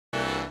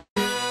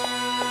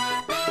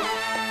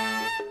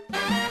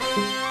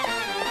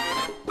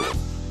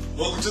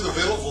welcome to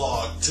the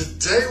TheVittleVlog.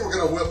 Today we're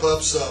going to whip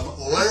up some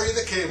Larry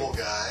the Cable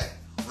Guy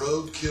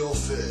roadkill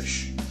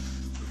fish.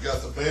 We've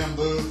got the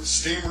bamboo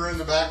steamer in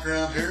the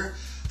background here.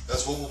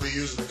 That's what we'll be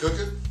using to cook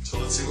it, so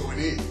let's see what we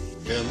need.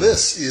 And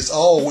this is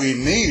all we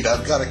need.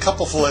 I've got a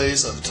couple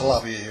fillets of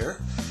tilapia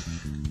here.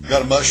 I've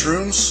got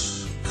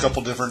mushrooms, a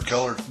couple different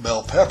colored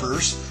bell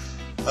peppers.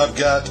 I've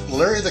got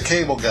Larry the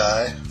Cable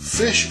Guy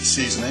fish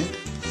seasoning,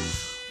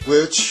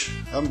 which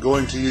I'm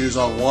going to use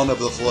on one of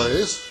the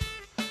fillets.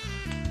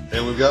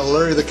 And we've got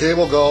Larry the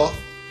Cable Guy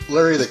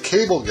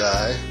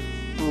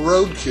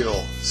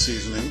roadkill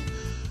seasoning,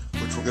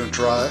 which we're going to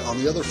try on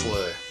the other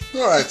fillet.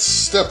 Alright,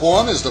 step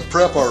one is to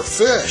prep our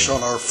fish.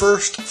 On our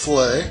first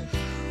fillet,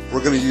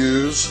 we're going to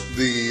use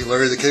the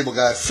Larry the Cable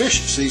Guy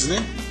fish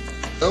seasoning.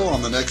 So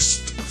on the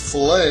next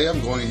fillet, I'm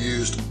going to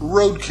use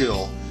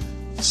roadkill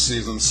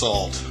seasoned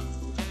salt.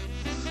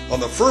 On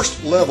the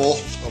first level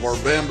of our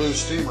bamboo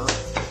steamer,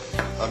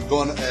 I'm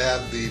going to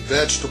add the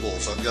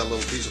vegetables. I've got a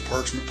little piece of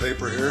parchment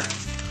paper here.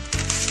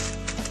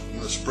 I'm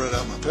going to spread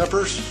out my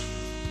peppers,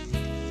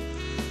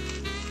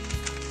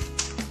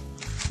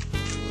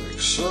 like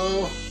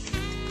so.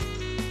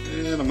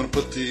 And I'm going to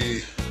put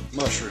the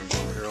mushrooms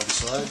over here on the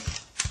side.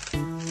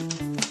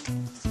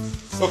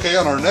 Okay,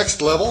 on our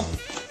next level,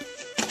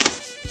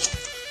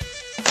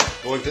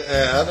 going to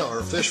add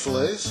our fish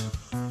fillets.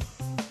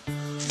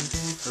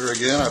 Here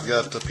again, I've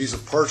got a piece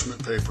of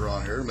parchment paper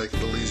on here to make it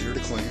a little easier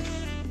to clean.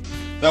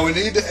 Now we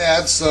need to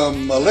add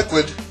some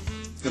liquid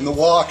in the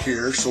wok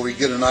here so we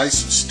get a nice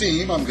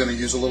steam. I'm going to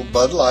use a little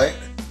Bud Light.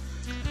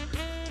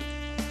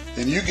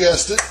 And you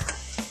guessed it,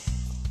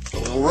 a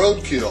little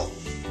roadkill.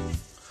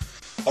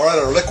 Alright,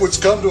 our liquid's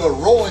come to a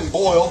rolling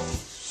boil,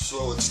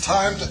 so it's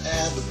time to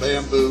add the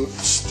bamboo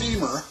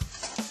steamer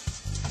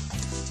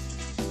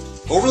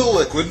over the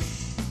liquid,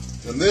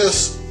 and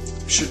this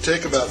should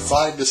take about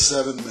 5 to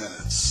 7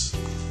 minutes.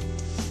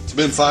 It's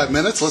been 5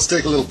 minutes. Let's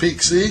take a little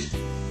peek-see.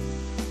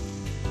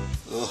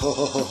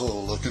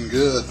 Oh, looking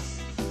good.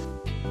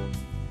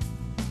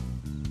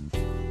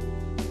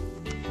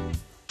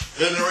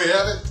 And there we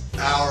have it,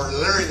 our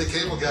Larry the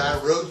Cable Guy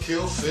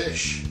roadkill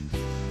fish.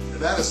 And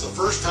that is the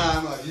first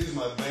time I've used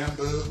my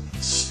bamboo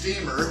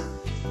steamer,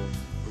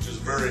 which is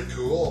very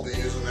cool. I'll be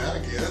using that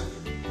again.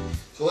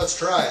 So let's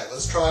try it.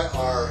 Let's try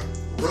our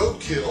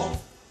roadkill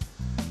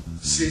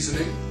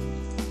seasoning.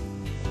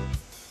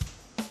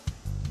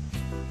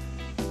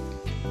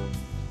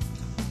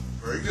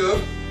 Very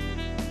good.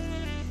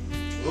 A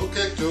little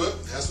kick to it.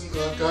 Has some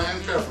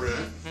cayenne pepper in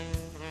it.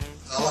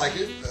 I like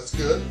it. That's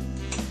good.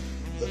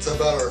 That's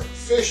about our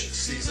fish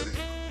seasoning.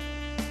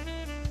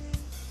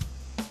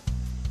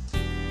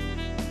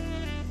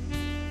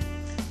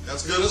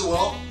 That's good as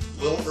well.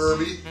 A little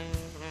herby, a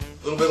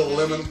little bit of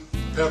lemon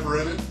pepper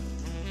in it.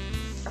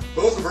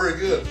 Both are very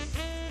good.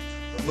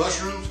 The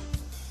mushrooms,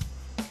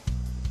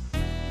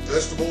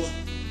 vegetables,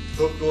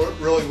 cooked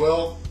really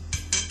well.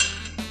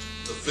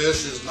 The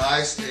fish is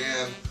nice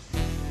and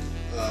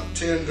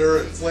tender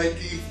and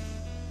flaky.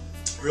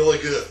 Really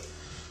good.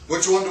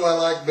 Which one do I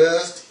like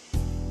best?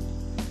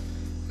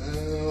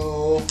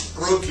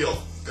 Roadkill.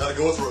 Gotta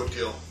go with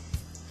roadkill.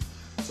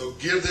 So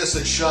give this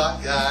a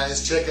shot,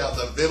 guys. Check out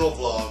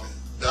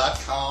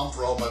TheVittleVlog.com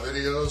for all my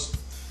videos.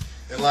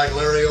 And like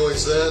Larry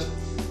always said,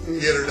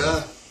 get her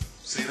done.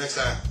 See you next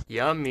time.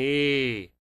 Yummy.